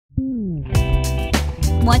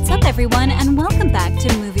What's up, everyone, and welcome back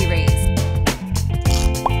to Movie Raised.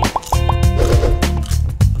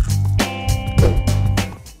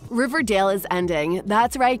 Riverdale is ending.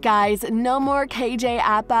 That's right, guys. No more KJ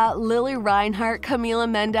Apa, Lili Reinhart, Camila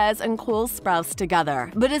Mendes, and Cole Sprouse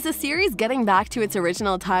together. But is the series getting back to its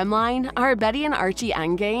original timeline? Are Betty and Archie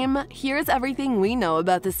endgame? Here's everything we know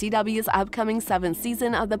about the CW's upcoming 7th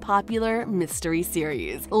season of the popular mystery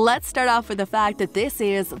series. Let's start off with the fact that this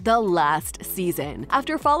is the last season.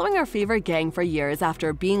 After following our favorite gang for years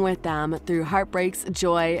after being with them through heartbreaks,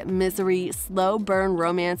 joy, misery, slow burn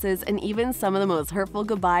romances, and even some of the most hurtful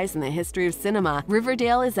goodbyes in the history of cinema,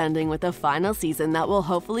 Riverdale is ending with a final season that will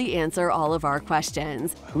hopefully answer all of our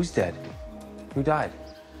questions. Who's dead? Who died?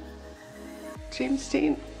 James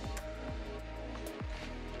Dean.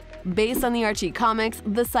 Based on the Archie Comics,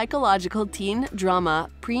 the psychological teen drama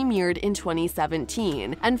premiered in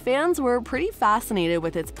 2017, and fans were pretty fascinated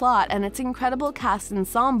with its plot and its incredible cast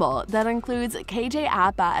ensemble that includes KJ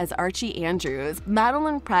Apa as Archie Andrews,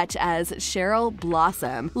 Madelaine Petsch as Cheryl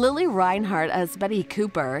Blossom, Lili Reinhart as Betty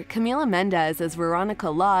Cooper, Camila Mendes as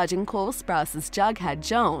Veronica Lodge, and Cole Sprouse as Jughead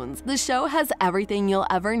Jones. The show has everything you'll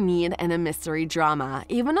ever need in a mystery drama,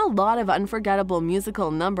 even a lot of unforgettable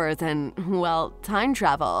musical numbers and, well, time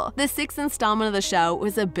travel. The 6th installment of the show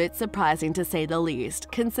was a bit surprising to say the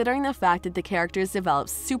least, considering the fact that the characters developed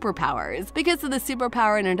superpowers. Because of the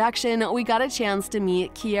superpower introduction, we got a chance to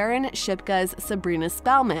meet Kieran Shipka's Sabrina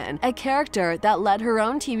Spellman, a character that led her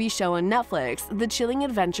own TV show on Netflix, The Chilling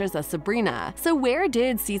Adventures of Sabrina. So where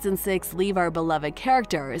did Season 6 leave our beloved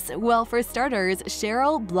characters? Well, for starters,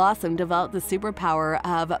 Cheryl Blossom developed the superpower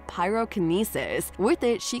of pyrokinesis. With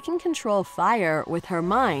it, she can control fire with her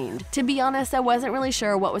mind. To be honest, I wasn't really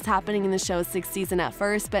sure what was happening in the show's 6th season at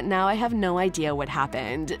first, but now I have no idea what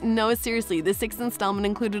happened. No, seriously, the 6th installment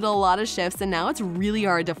included a lot of shifts and now it's really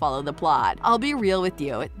hard to follow the plot. I'll be real with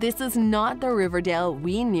you, this is not the Riverdale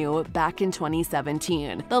we knew back in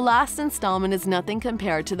 2017. The last installment is nothing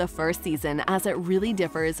compared to the first season as it really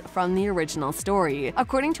differs from the original story.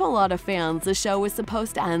 According to a lot of fans, the show was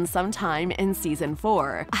supposed to end sometime in Season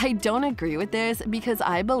 4. I don't agree with this because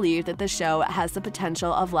I believe that the show has the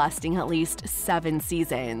potential of lasting at least 7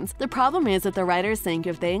 seasons. The problem is that the writers think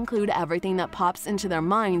if they include everything that pops into their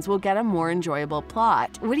minds, we'll get a more enjoyable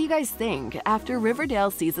plot. What do you guys think? After Riverdale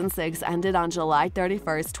Season 6 ended on July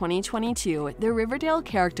 31st, 2022, the Riverdale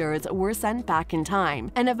characters were sent back in time,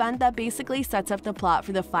 an event that basically sets up the plot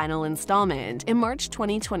for the final installment. In March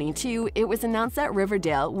 2022, it was announced that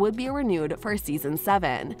Riverdale would be renewed for Season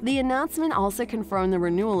 7. The announcement also confirmed the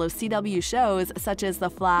renewal of CW shows such as The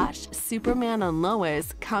Flash, Superman and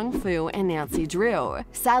Lois, Kung Fu, and Nancy Drew.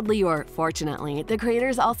 Sadly or fortunately, the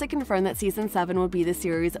creators also confirmed that Season 7 would be the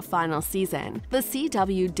series' final season. The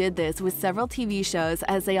CW did this with several TV shows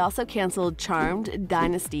as they also canceled Charmed,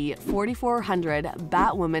 Dynasty, 4400,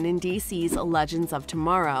 Batwoman, and DC's Legends of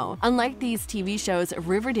Tomorrow. Unlike these TV shows,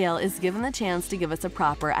 Riverdale is given the chance to give us a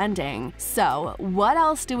proper ending. So, what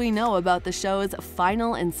else do we know about the show's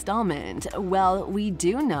final installment? Well, we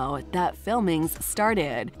do know that filming's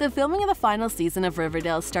started. The filming of the final season of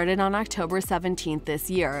Riverdale started on October 17th this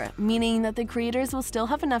year, meaning that the creators will still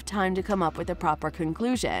have enough time to come up with a proper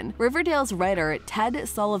conclusion. Riverdale's writer Ted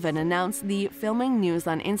Sullivan announced the filming news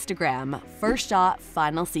on Instagram. "First shot,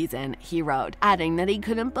 final season," he wrote, adding that he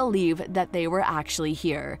couldn't believe that they were actually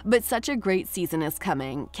here. "But such a great season is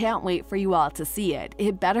coming. Can't wait for you all to see it.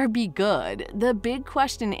 It better be good." The big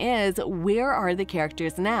question is, where are the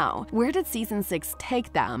characters now? Where did Season 6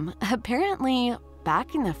 take them? Apparently,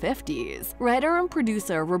 back in the 50s. Writer and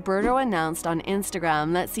producer Roberto announced on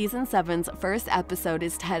Instagram that Season 7's first episode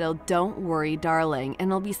is titled "Don't Worry, Darling,"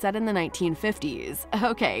 and it'll be set in the 1950s.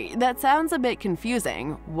 Okay, that sounds a bit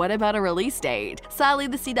confusing. What about a release date? Sadly,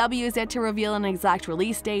 the CW is yet to reveal an exact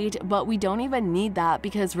release date, but we don't even need that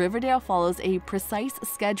because Riverdale follows a precise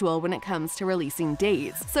schedule when it comes to releasing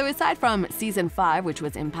dates. So aside from Season 5, which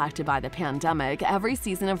was impacted by the pandemic, every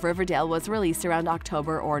season of Riverdale was released around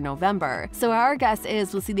October or November. So our guess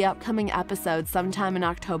is we'll see the upcoming episode sometime in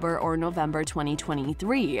October or November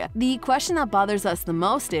 2023. The question that bothers us the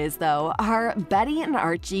most is, though, are Betty and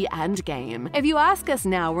Archie endgame? If you ask us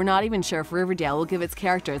now, we're not even sure if Riverdale will give its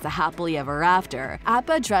characters a happily ever after.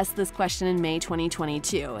 Appa addressed this question in May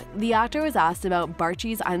 2022. The actor was asked about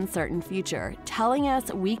Barchie's uncertain future, telling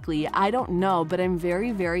us weekly, "I don't know, but I'm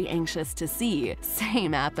very, very anxious to see."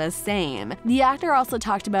 Same, Appa, same. The actor also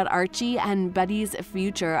talked about Archie and Betty's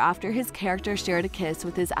future after his character shared shared kiss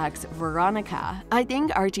with his ex, Veronica. I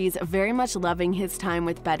think Archie's very much loving his time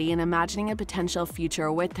with Betty and imagining a potential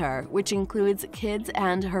future with her, which includes kids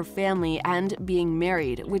and her family and being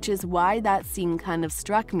married, which is why that scene kind of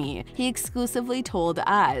struck me, he exclusively told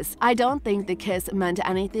us. I don't think the kiss meant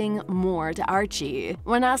anything more to Archie.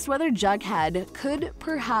 When asked whether Jughead could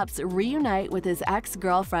perhaps reunite with his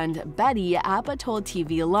ex-girlfriend Betty, Appa told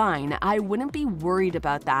TV Line, "I wouldn't be worried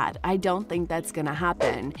about that. I don't think that's gonna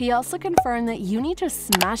happen." He also confirmed that you need to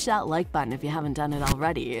smash that like button if you haven't done it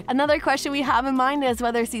already. Another question we have in mind is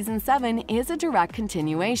whether Season 7 is a direct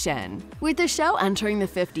continuation. With the show entering the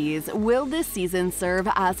 50s, will this season serve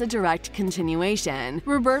as a direct continuation?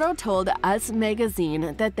 Roberto told Us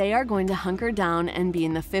Magazine that they are going to hunker down and be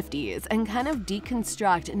in the 50s and kind of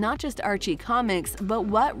deconstruct not just Archie Comics, but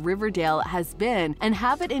what Riverdale has been and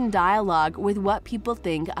have it in dialogue with what people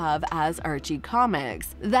think of as Archie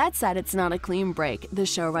Comics. That said, it's not a clean break, the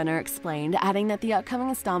showrunner explained, adding that the upcoming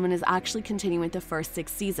installment is actually continuing with the first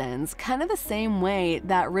 6 seasons, kind of the same way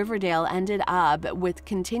that Riverdale ended up with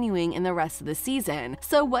continuing in the rest of the season.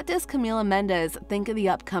 So what does Camila Mendes think of the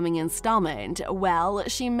upcoming installment? Well,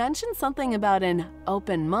 she mentioned something about an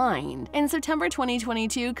open mind. In September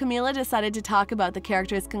 2022, Camila decided to talk about the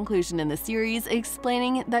character's conclusion in the series,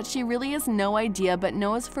 explaining that she really has no idea but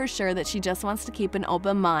knows for sure that she just wants to keep an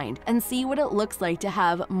open mind and see what it looks like to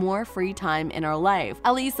have more free time in her life.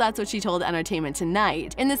 At least that's what she told Entertainment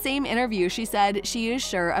Tonight. In the same interview, she said she is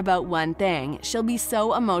sure about one thing: she'll be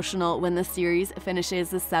so emotional when the series finishes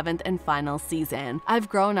the 7th and final season. I've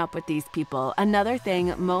grown up with these people. Another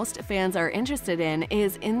thing most fans are interested in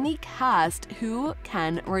is in the cast who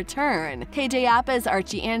can return. KJ Apa as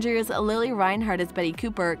Archie Andrews, Lili Reinhart as Betty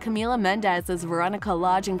Cooper, Camila Mendes as Veronica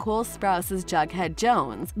Lodge, and Cole Sprouse as Jughead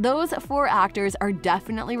Jones. Those 4 actors are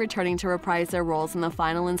definitely returning to reprise their roles in the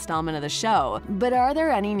final installment of the show. But are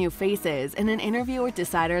there any new faces? In an interview with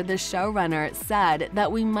Decider, the showrunner said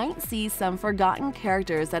that we might see some forgotten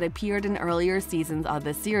characters that appeared in earlier seasons of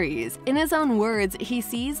the series. In his own words, he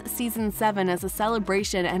sees Season 7 as a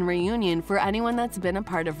celebration and reunion for anyone that's been a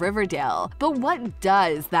part of Riverdale. But what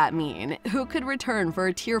does that mean? Who could return for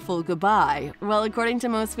a tearful goodbye? Well, according to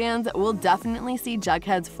most fans, we'll definitely see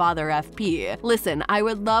Jughead's father, FP. Listen, I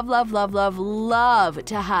would love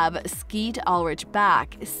to have Skeet Ulrich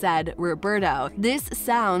back, said Roberto. This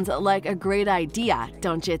sounds like a great idea,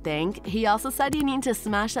 don't you think? He also said you need to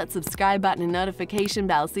smash that subscribe button and notification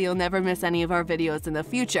bell so you'll never miss any of our videos in the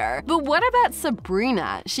future. But what about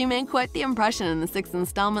Sabrina? She made quite the impression in the 6th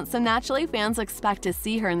installment, so naturally fans expect to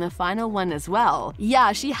see her in the final one as well.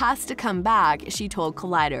 Yeah, she has to come back, she told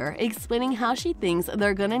Collider, explaining how she thinks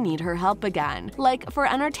they're gonna need her help again. Like, for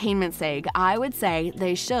entertainment's sake, I would say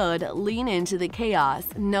they should lean into the chaos,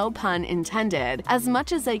 no pun intended, as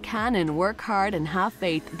much as they can and work hard and have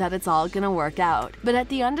faith that it's all gonna work out. But at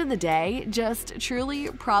the end of the day, just truly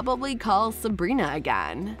probably call Sabrina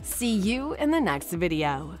again. See you in the next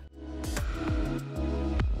video.